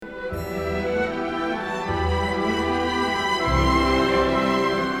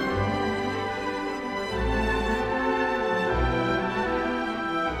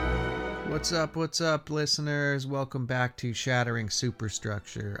What's up, listeners? Welcome back to Shattering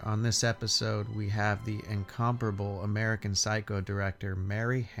Superstructure. On this episode, we have the incomparable American Psycho director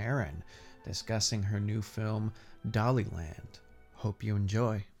Mary Harron discussing her new film, Daliland. Hope you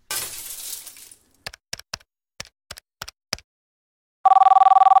enjoy.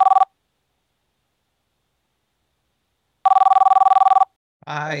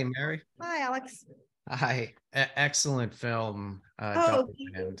 Hi, Mary. Hi, Alex. Hi. Excellent film, Oh,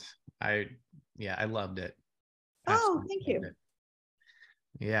 Daliland. I loved it. oh, Absolutely thank loved you. it.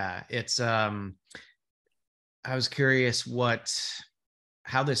 Yeah, it's I was curious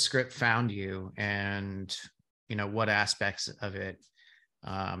how this script found you, and what aspects of it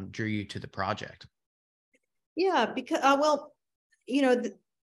drew you to the project. Yeah, because you know, th-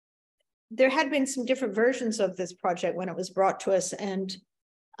 there had been some different versions of this project when it was brought to us, and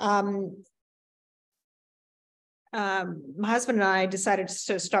my husband and I decided to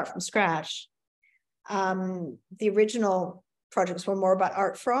sort of start from scratch. The original projects were more about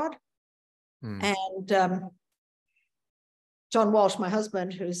art fraud, and John Walsh, my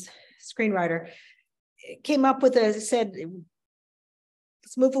husband, who's a screenwriter, came up with said,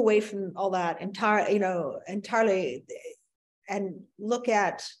 let's move away from all that entirely, and look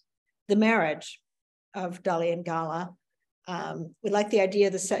at the marriage of Dali and Gala. We like the idea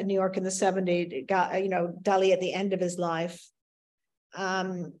of the New York in the 70s, Dali at the end of his life,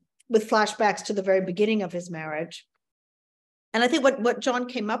 with flashbacks to the very beginning of his marriage. And I think what John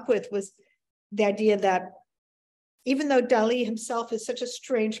came up with was the idea that even though Dali himself is such a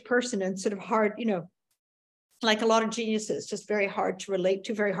strange person and sort of hard, like a lot of geniuses, just very hard to relate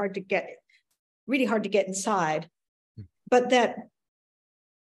to, really hard to get inside, but that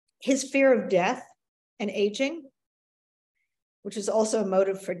his fear of death and aging, which is also a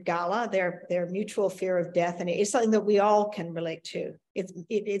motive for Gala, their mutual fear of death, and it's something that we all can relate to.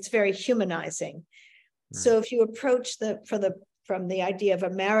 It's very humanizing. Right. So if you approach from the idea of a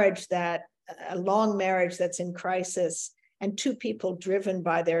long marriage that's in crisis, and two people driven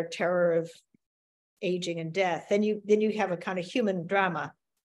by their terror of aging and death, then you have a kind of human drama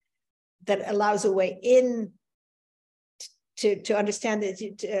that allows a way in to understand that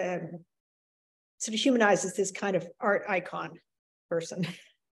sort of humanizes this kind of art icon person.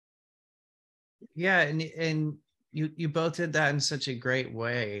 Yeah, and you both did that in such a great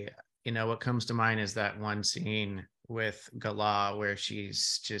way. What comes to mind is that one scene with Gala where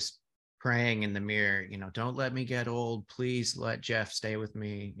she's just praying in the mirror, don't let me get old, please let Jeff stay with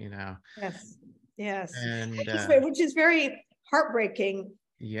me. Yes, and which is very heartbreaking.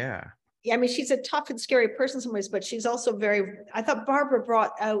 Yeah, I mean, she's a tough and scary person in some ways, but she's also I thought Barbara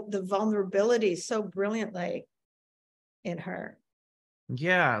brought out the vulnerability so brilliantly in her.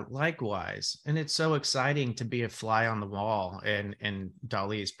 Yeah, likewise. And it's so exciting to be a fly on the wall in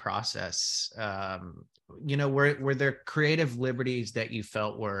Dali's process. Were there creative liberties that you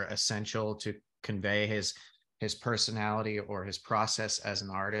felt were essential to convey his personality or his process as an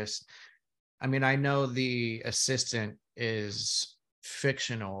artist? I mean, I know the assistant is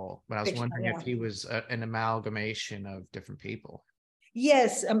fictional, but I was wondering if he was an amalgamation of different people.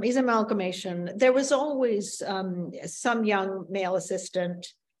 Yes, he's an amalgamation. There was always some young male assistant,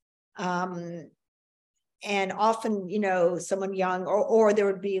 and often, someone young, or there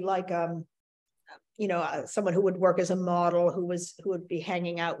would be like, someone who would work as a model who would be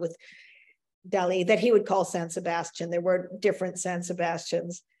hanging out with Dali that he would call San Sebastian. There were different San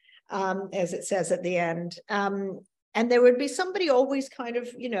Sebastians, as it says at the end. And there would be somebody always kind of,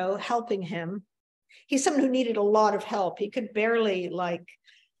 helping him. He's someone who needed a lot of help. He could barely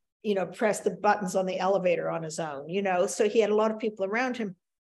press the buttons on the elevator on his own, so he had a lot of people around him.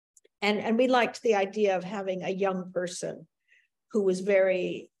 And we liked the idea of having a young person who was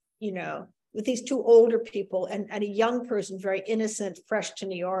very, with these two older people and a young person, very innocent, fresh to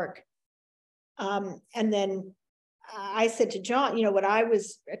New York. And then I said to John, what I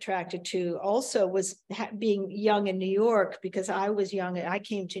was attracted to also was being young in New York, because I was young. I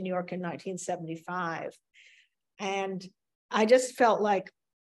came to New York in 1975. And I just felt like,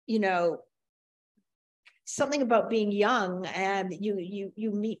 something about being young, and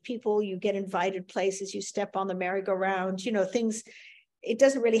you meet people, you get invited places, you step on the merry-go-round, things, it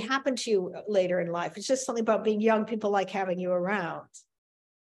doesn't really happen to you later in life. It's just something about being young. People like having you around.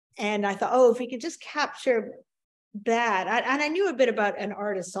 And I thought, if we could just capture that. And I knew a bit about an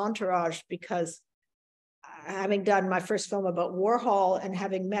artist's entourage, because having done my first film about Warhol and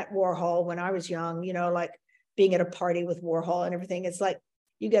having met Warhol when I was young, like being at a party with Warhol and everything, it's like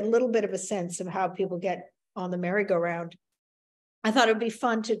you get a little bit of a sense of how people get on the merry-go-round. I thought it would be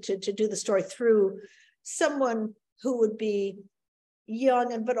fun to do the story through someone who would be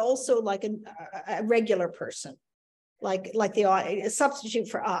young, and but also like a regular person, like a substitute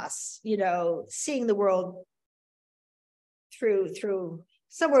for us, you know, seeing the world through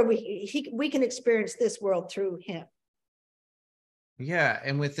somewhere we can experience this world through him. Yeah,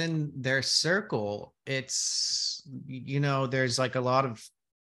 and within their circle, it's, you know, there's like a lot of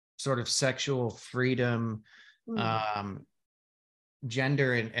sort of sexual freedom,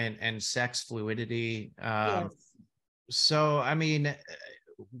 gender and sex fluidity. Yes. So I mean,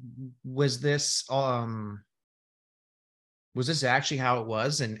 was this actually how it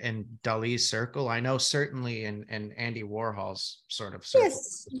was in Dali's circle? I know certainly in Andy Warhol's sort of circle.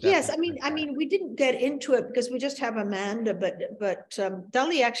 Yes. I mean, we didn't get into it because we just have Amanda, but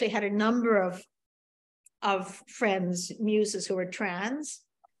Dali actually had a number of friends, muses who were trans,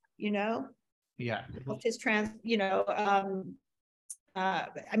 you know. Yeah. His trans, you know.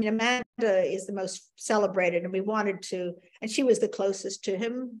 I mean, Amanda is the most celebrated, and we wanted to, and she was the closest to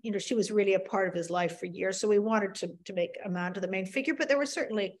him. You know, she was really a part of his life for years. So we wanted to make Amanda the main figure, but there were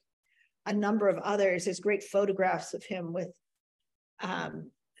certainly a number of others. There's great photographs of him with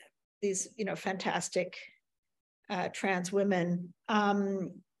these, you know, fantastic trans women.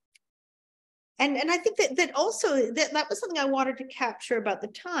 And I think that also that was something I wanted to capture about the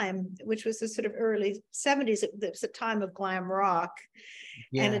time, which was the sort of early 70s. It was a time of glam rock,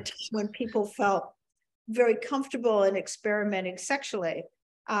 and a time when people felt very comfortable in experimenting sexually,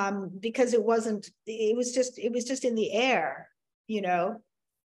 because it was just in the air, you know.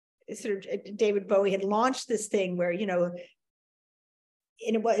 Sort of David Bowie had launched this thing where, you know,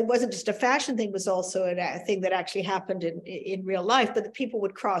 and it wasn't just a fashion thing, it was also a thing that actually happened in real life, but the people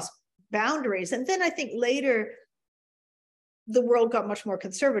would cross boundaries. And then I think later the world got much more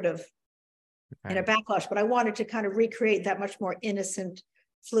conservative in a backlash, but I wanted to kind of recreate that much more innocent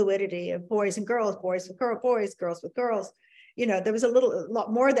fluidity of boys and girls, boys with boys, girls with girls. You know, there was a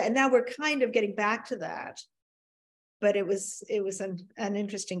lot more of that, and now we're kind of getting back to that, but it was an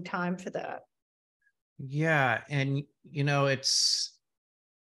interesting time for that. Yeah, and you know,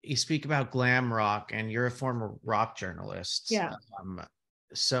 you speak about glam rock, and you're a former rock journalist. Yeah.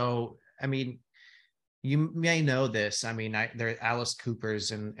 So, I mean, you may know this. I mean, there are Alice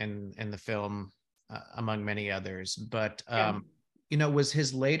Cooper's in the film, among many others. But you know, was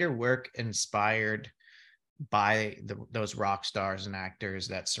his later work inspired by those rock stars and actors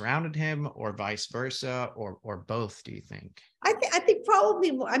that surrounded him, or vice versa, or both? Do you think? I think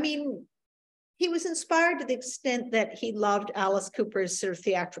probably. I mean, he was inspired to the extent that he loved Alice Cooper's sort of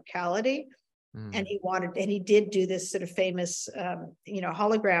theatricality. And he did do this sort of famous, you know,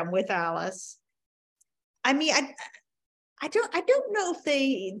 hologram with Alice. I mean, I don't know if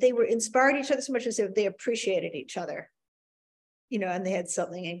they were inspired each other so much as if they appreciated each other, you know, and they had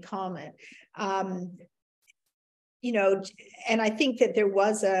something in common. You know, and I think that there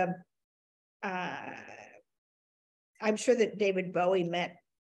was I'm sure that David Bowie met,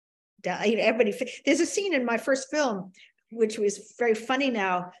 you know, everybody. There's a scene in my first film, which was very funny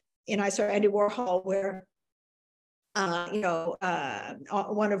now, and I saw Andy Warhol, where, you know,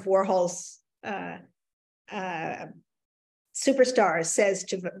 one of Warhol's superstars says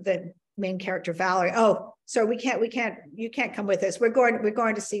to the main character Valerie, "Oh, so you can't come with us. We're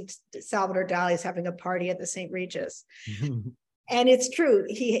going to see Salvador Dali's having a party at the St. Regis." And it's true.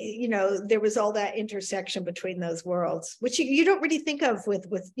 You know, there was all that intersection between those worlds, which you don't really think of with,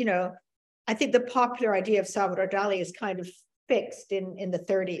 you know. I think the popular idea of Salvador Dali is kind of fixed in the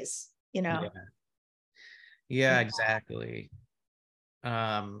 30s, you know. Yeah, exactly.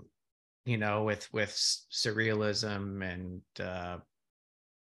 You know, with surrealism and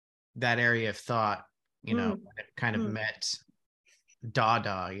that area of thought, you know, it kind of met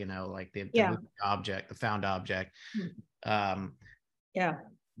Dada, you know, like the object, the found object.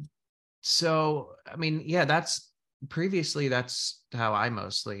 So I mean, yeah, that's how I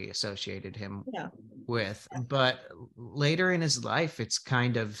mostly associated him with. But later in his life, it's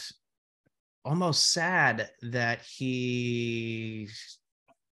kind of almost sad that he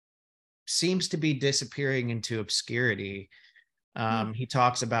seems to be disappearing into obscurity. He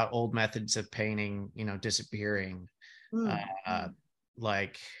talks about old methods of painting, you know, disappearing.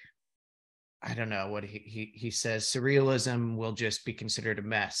 Like, I don't know what he says, surrealism will just be considered a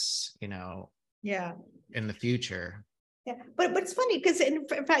mess, you know, in the future. But it's funny because in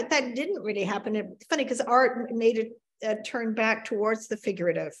fact that didn't really happen. It's funny because art made a turn back towards the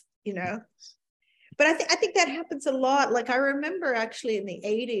figurative, you know. But I think that happens a lot. Like I remember actually in the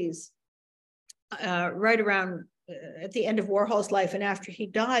 80s, right around at the end of Warhol's life and after he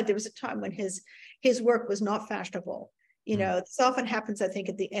died, there was a time when his work was not fashionable. You know, this often happens, I think,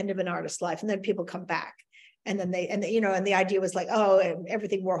 at the end of an artist's life, and then people come back. And then and the idea was like, oh,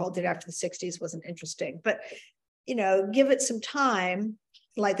 everything Warhol did after the 60s wasn't interesting. But, give it some time,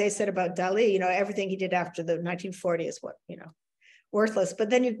 like they said about Dali, everything he did after the 1940s is what, worthless. But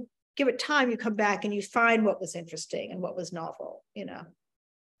then you give it time, you come back and you find what was interesting and what was novel,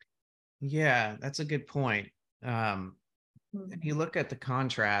 Yeah, that's a good point. If you look at the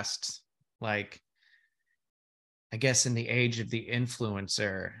contrast, like, I guess in the age of the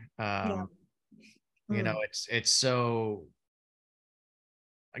influencer, it's so,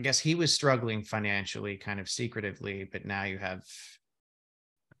 I guess he was struggling financially kind of secretively, but now you have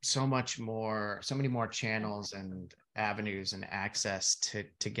so many more channels and avenues and access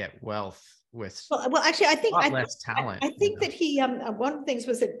to get wealth with actually, I think less talent. I think that he one of the things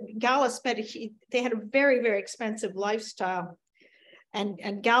was that Gala they had a very, very expensive lifestyle,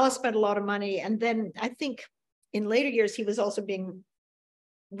 and Gala spent a lot of money, and then I think in later years he was also being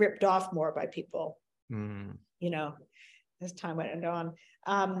ripped off more by people, as time went on.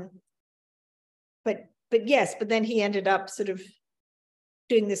 But then he ended up sort of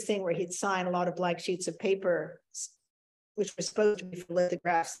doing this thing where he'd sign a lot of blank sheets of paper, which were supposed to be for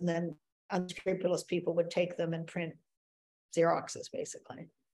lithographs, and then unscrupulous people would take them and print Xeroxes, basically.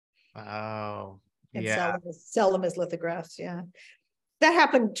 Oh, and yeah. sell them as lithographs. Yeah, that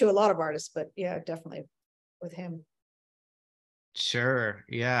happened to a lot of artists, but yeah, definitely with him. Sure.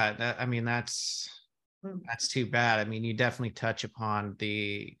 Yeah. That's too bad. I mean, you definitely touch upon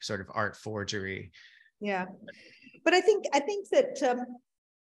the sort of art forgery. Yeah, but I think that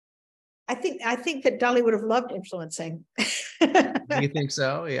I think that Dali would have loved influencing. You think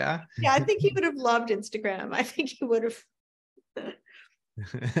so? Yeah. Yeah, I think he would have loved Instagram. I think he would have.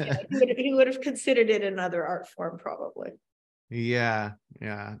 He would have considered it another art form, probably. Yeah.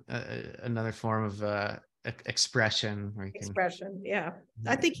 Another form of expression. Expression. Yeah,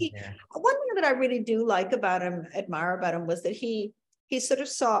 I think one thing that I really do like about him, admire about him, was that he sort of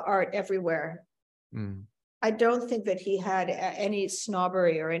saw art everywhere. I don't think that he had any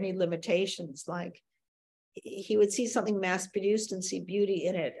snobbery or any limitations. Like, he would see something mass produced and see beauty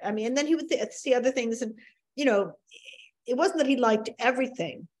in it. I mean, and then he would see other things, and it wasn't that he liked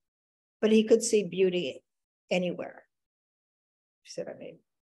everything, but he could see beauty anywhere. You see what I mean?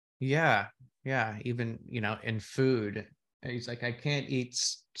 Yeah. Even in food, he's like, I can't eat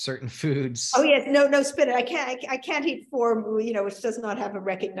certain foods. Oh yes, no spinach. I can't eat form, which does not have a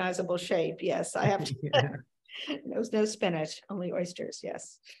recognizable shape. Yes, I have to. No spinach, only oysters.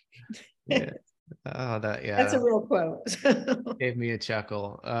 Yes. Yeah. Oh, that's a real quote. Gave me a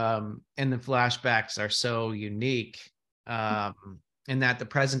chuckle. And the flashbacks are so unique, in that the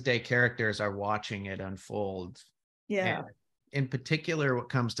present day characters are watching it unfold. Yeah. And in particular, what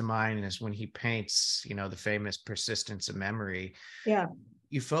comes to mind is when he paints, the famous Persistence of Memory. Yeah.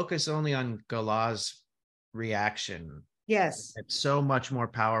 You focus only on Gala's reaction. Yes. It's so much more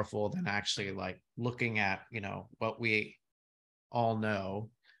powerful than actually like looking at, what we all know.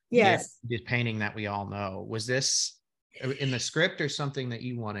 Yes. The painting that we all know. Was this in the script or something that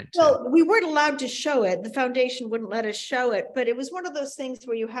you wanted to? Well, we weren't allowed to show it. The foundation wouldn't let us show it, but it was one of those things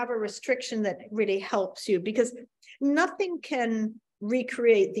where you have a restriction that really helps you, because nothing can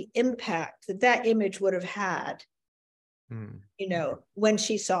recreate the impact that image would have had, when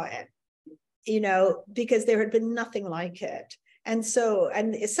she saw it, because there had been nothing like it. And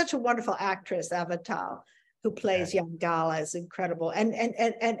it's such a wonderful actress, Avatar, who plays young Gala, is incredible.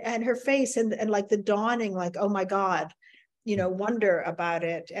 And her face and like the dawning, like, oh my God, wonder about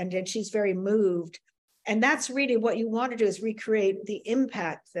it. And she's very moved. And that's really what you want to do, is recreate the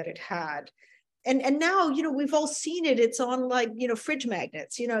impact that it had. And now, we've all seen it. It's on like, fridge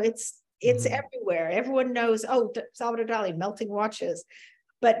magnets, it's everywhere. Everyone knows, oh, Salvador Dali, melting watches.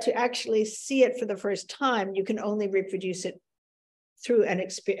 But to actually see it for the first time, you can only reproduce it through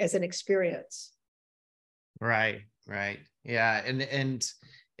as an experience. Right. Yeah. And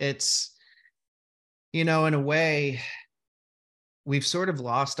it's, in a way, we've sort of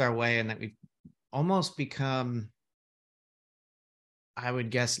lost our way, and that we've almost become, I would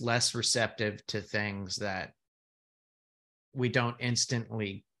guess, less receptive to things that we don't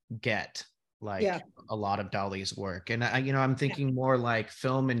instantly get, like a lot of Dali's work. And I'm thinking more like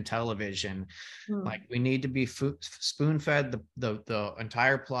film and television. Like, we need to be spoon-fed the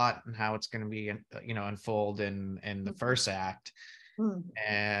entire plot and how it's going to be, unfold in the first act.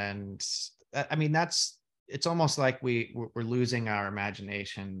 And I mean, it's almost like we're losing our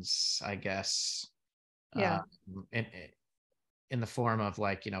imaginations, I guess. In the form of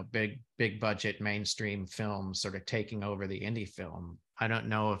like, big budget mainstream films sort of taking over the indie film. I don't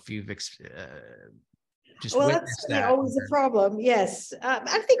know if you've just witnessed that. Always a problem. Yes.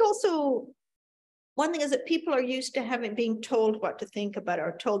 I think also one thing is that people are used to being told what to think about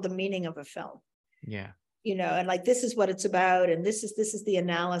or told the meaning of a film. Yeah. You know, and like, this is what it's about, and this is the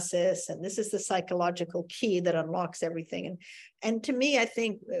analysis, and this is the psychological key that unlocks everything. And to me, I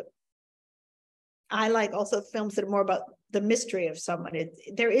think I like also films that are more about the mystery of someone.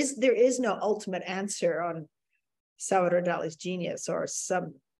 There is no ultimate answer on Salvador Dali's genius or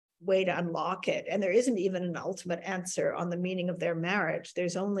some way to unlock it, and there isn't even an ultimate answer on the meaning of their marriage.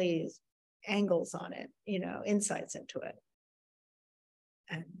 There's only angles on it, you know, insights into it.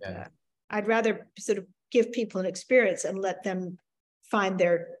 And I'd rather sort of give people an experience and let them find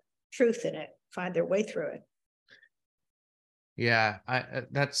their truth in it, find their way through it. Yeah,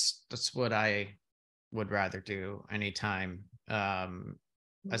 that's what I would rather do anytime,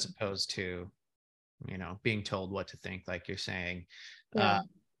 as opposed to, you know, being told what to think, like you're saying. Yeah.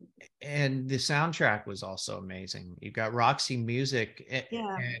 And the soundtrack was also amazing. You got Roxy Music,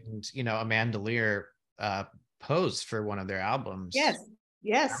 and you know, Amanda Lear posed for one of their albums.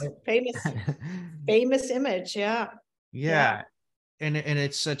 Yes, famous image. Yeah. And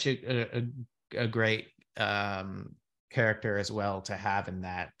it's such a great character as well to have in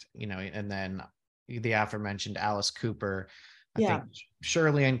that, you know. And then the aforementioned Alice Cooper, I think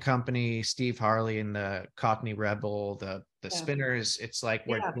Shirley and Company, Steve Harley and the Cockney Rebel, the Spinners. It's like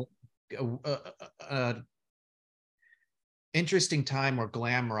we're interesting time where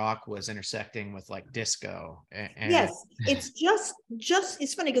glam rock was intersecting with like disco. And yes, it's just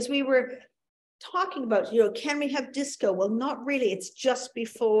it's funny because we were talking about, you know, can we have disco? Well, not really. It's just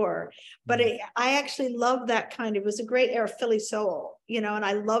before. But I actually love that kind of, it was a great era of Philly soul, you know, and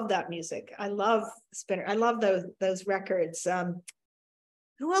I love that music. I love Spinner. I love those records.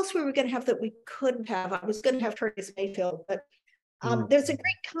 Who else were we going to have that we couldn't have? I was going to have Curtis Mayfield, but there's a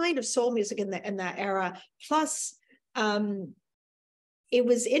great kind of soul music in that era. Plus, it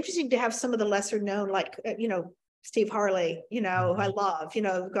was interesting to have some of the lesser known, like, you know, Steve Harley, you know, who I love, you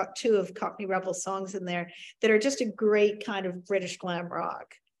know, we've got 2 of Cockney Rebel songs in there that are just a great kind of British glam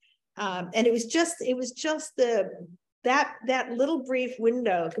rock. And it was just that little brief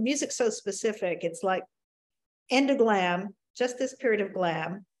window. The music's so specific. It's like end of glam, just this period of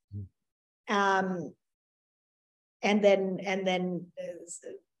glam. And then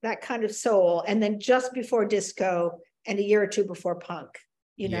that kind of soul, and then just before disco and a year or 2 before punk,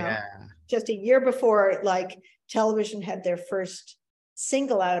 you know, just a year before, like, television had their first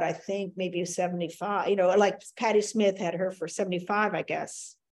single out, I think maybe 75, you know, like Patti Smith had her for 75, I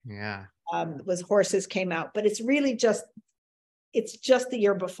guess. Was Horses came out, but it's really just the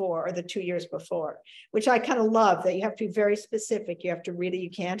year before or the 2 years before, which I kind of love, that you have to be very specific. You have to really, you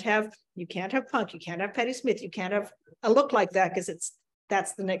can't have punk, you can't have Patti Smith, you can't have a look like that, because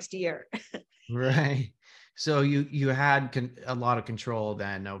that's the next year. Right. So you had a lot of control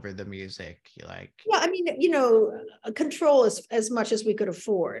then over the music, like. Yeah, I mean, you know, control as much as we could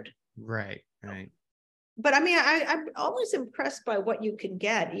afford. Right. But I mean, I'm always impressed by what you can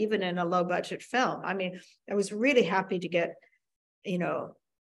get, even in a low budget film. I mean, I was really happy to get, you know,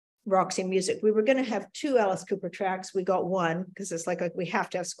 Roxy Music. We were going to have 2 Alice Cooper tracks. We got 1 because it's like we have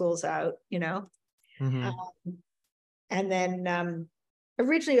to have Schools Out, you know. And then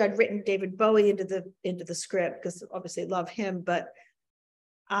originally I'd written David Bowie into the script because obviously love him, but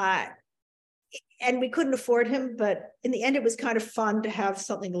and we couldn't afford him. But in the end, it was kind of fun to have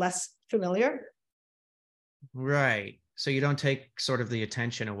something less familiar. Right. So you don't take sort of the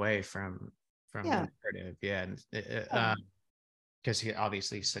attention away from the narrative. Because he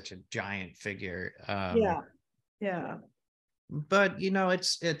obviously is such a giant figure. But you know,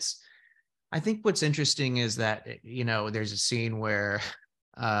 it's I think what's interesting is that, you know, there's a scene where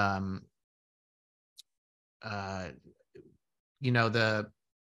you know, the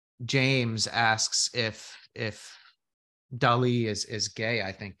James asks if Dali is gay,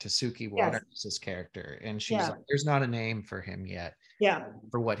 I think, to Suki Waters' character, and she's like, there's not a name for him yet,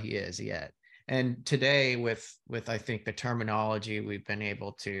 for what he is yet. And today, with I think the terminology we've been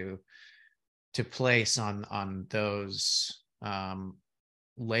able to place on those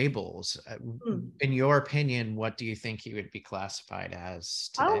labels, in your opinion, what do you think he would be classified as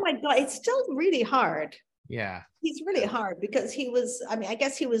today? Oh my God, it's still really hard. Yeah, he's really hard because he was, I mean, I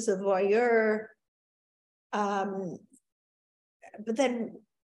guess he was a voyeur, but then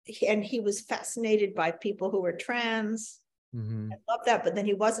he was fascinated by people who were trans. I love that, but then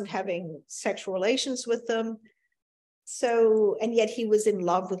he wasn't having sexual relations with them. So, and yet he was in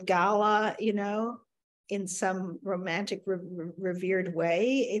love with Gala, you know, in some romantic, revered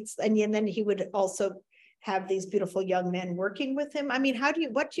way. And then he would also have these beautiful young men working with him. I mean,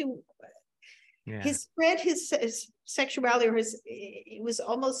 Yeah. His spread his sexuality, or it was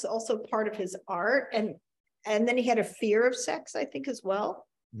almost also part of his art, and then he had a fear of sex, I think, as well.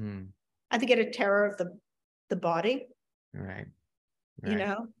 Mm. I think he had a terror of the body. Right. You Right.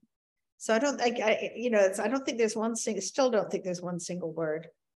 know, so I don't think I don't think there's one single. Still don't think there's one single word.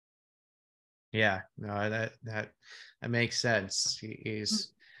 Yeah. No, that makes sense.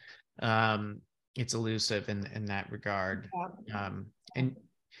 He's it's elusive in that regard. Yeah. And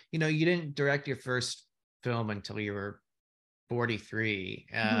you didn't direct your first film until you were 43,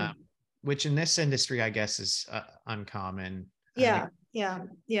 Mhm. which in this industry, I guess, is uncommon. I mean, Yeah, yeah,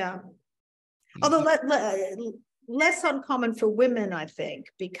 yeah. Although y- less uncommon for women, I think,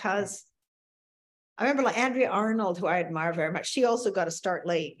 because I remember like Andrea Arnold, who I admire very much. She also got to start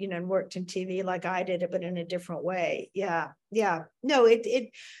late, and worked in TV like I did, but in a different way. Yeah, yeah. No,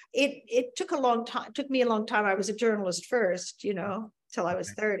 it took a long time. It took me a long time. I was a journalist first, till I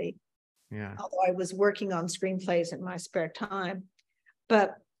was 30. yeah. Although I was working on screenplays in my spare time,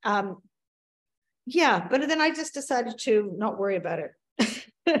 but yeah. But then I just decided to not worry about it,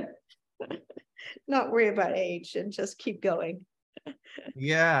 not worry about age, and just keep going.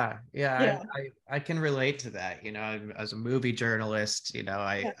 Yeah, yeah, Yeah, I can relate to that. As a movie journalist,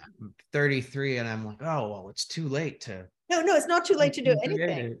 yeah. I'm 33 and I'm like, oh, well, it's too late to No, it's not too late to do be anything.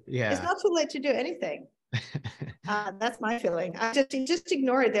 creative. It's Yeah. not too late to do anything. That's my feeling. I just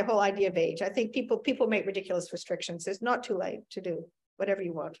ignored the whole idea of age. I think people make ridiculous restrictions. It's not too late to do whatever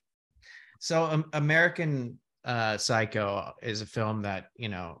you want. So American Psycho is a film that,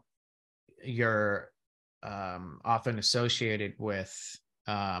 you're often associated with.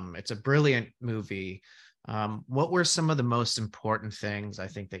 It's a brilliant movie. What were some of the most important things I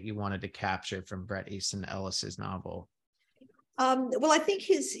think that you wanted to capture from Bret Easton Ellis's novel? Well, I think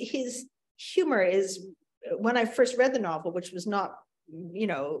his humor is, when I first read the novel, which was not,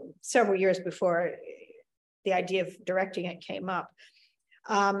 several years before the idea of directing it came up.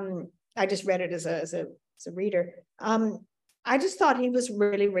 I just read it as a reader. I just thought he was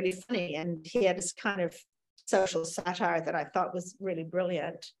really, really funny, and he had this kind of social satire that I thought was really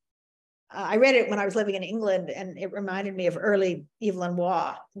brilliant. I read it when I was living in England, and it reminded me of early Yves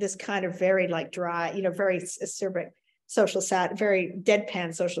Lenoir, this kind of very like dry, very acerbic social very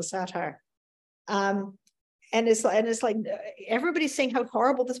deadpan social satire. And it's like everybody's saying how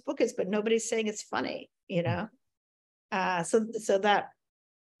horrible this book is, but nobody's saying it's funny. So that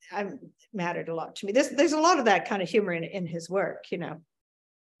mattered a lot to me. There's a lot of that kind of humor in his work.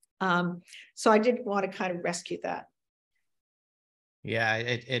 So I did want to kind of rescue that. Yeah,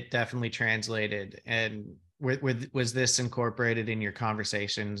 it definitely translated. And was this incorporated in your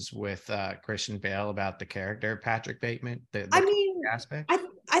conversations with Christian Bale about the character Patrick Bateman, I the mean, aspect?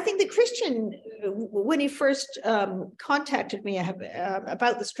 I think that Christian, when he first contacted me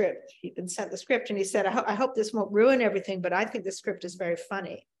about the script, he'd been sent the script, and he said, I hope this won't ruin everything, but I think the script is very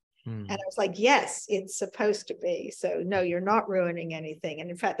funny. And I was like, yes, it's supposed to be. So no, you're not ruining anything. And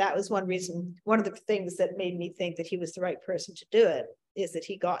in fact, that was one of the things that made me think that he was the right person to do it, is that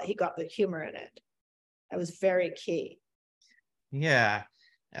he got the humor in it. That was very key. Yeah.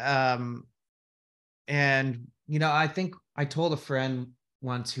 And I think I told a friend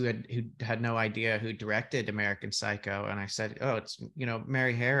once who had no idea who directed American Psycho, and I said, oh, it's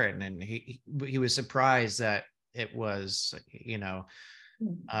Mary Harron, and he was surprised that it was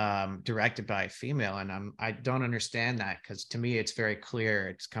directed by a female. And I don't understand that, because to me it's very clear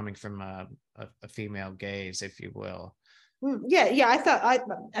it's coming from a female gaze, if you will. Yeah.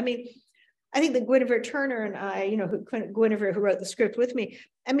 I mean, I think that Guinevere Turner and I, Guinevere, who wrote the script with me,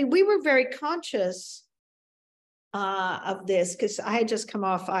 I mean, we were very conscious of this, because I had just come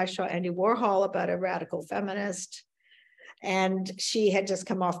off I Shot Andy Warhol, about a radical feminist, and she had just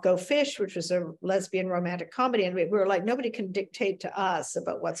come off Go Fish, which was a lesbian romantic comedy, and we were like, nobody can dictate to us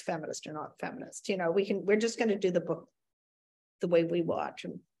about what's feminist or not feminist. We're just going to do the book the way we watch,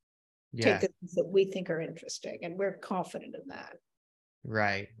 and take Yeah. the things that we think are interesting, and we're confident in that.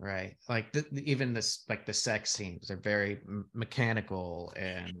 Right. Like even this, like the sex scenes are very mechanical,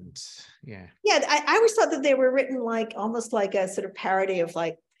 and yeah. I always thought that they were written like almost like a sort of parody of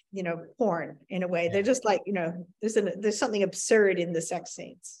like porn in a way. They're Yeah. just like there's something absurd in the sex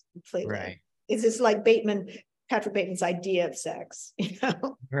scenes completely. Right. It's just like Patrick Bateman's idea of sex, which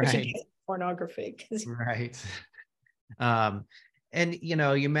Right. again, pornography. Right. Um, and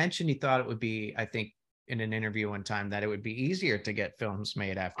you mentioned you thought it would be, I think, in an interview one time, that it would be easier to get films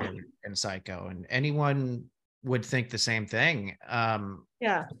made after in Psycho, and anyone would think the same thing.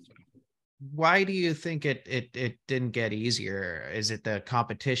 Yeah. Why do you think it didn't get easier? Is it the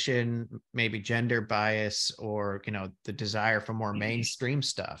competition, maybe gender bias, or the desire for more mainstream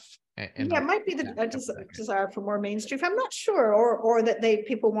stuff? And Yeah, it might be desire for more mainstream. I'm not sure, or that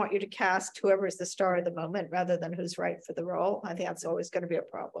people want you to cast whoever is the star of the moment rather than who's right for the role. I think that's always going to be a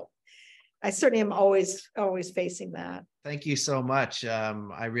problem. I certainly am always facing that. Thank you so much.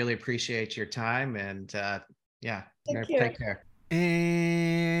 I really appreciate your time, and yeah, Thank you. take care.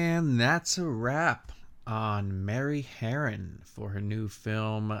 And that's a wrap on Mary Harron for her new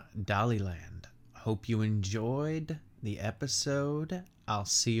film Daliland. Hope you enjoyed the episode. I'll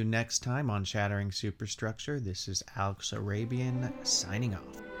see you next time on Shattering Superstructure. This is Alex Arabian signing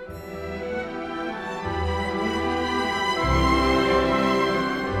off.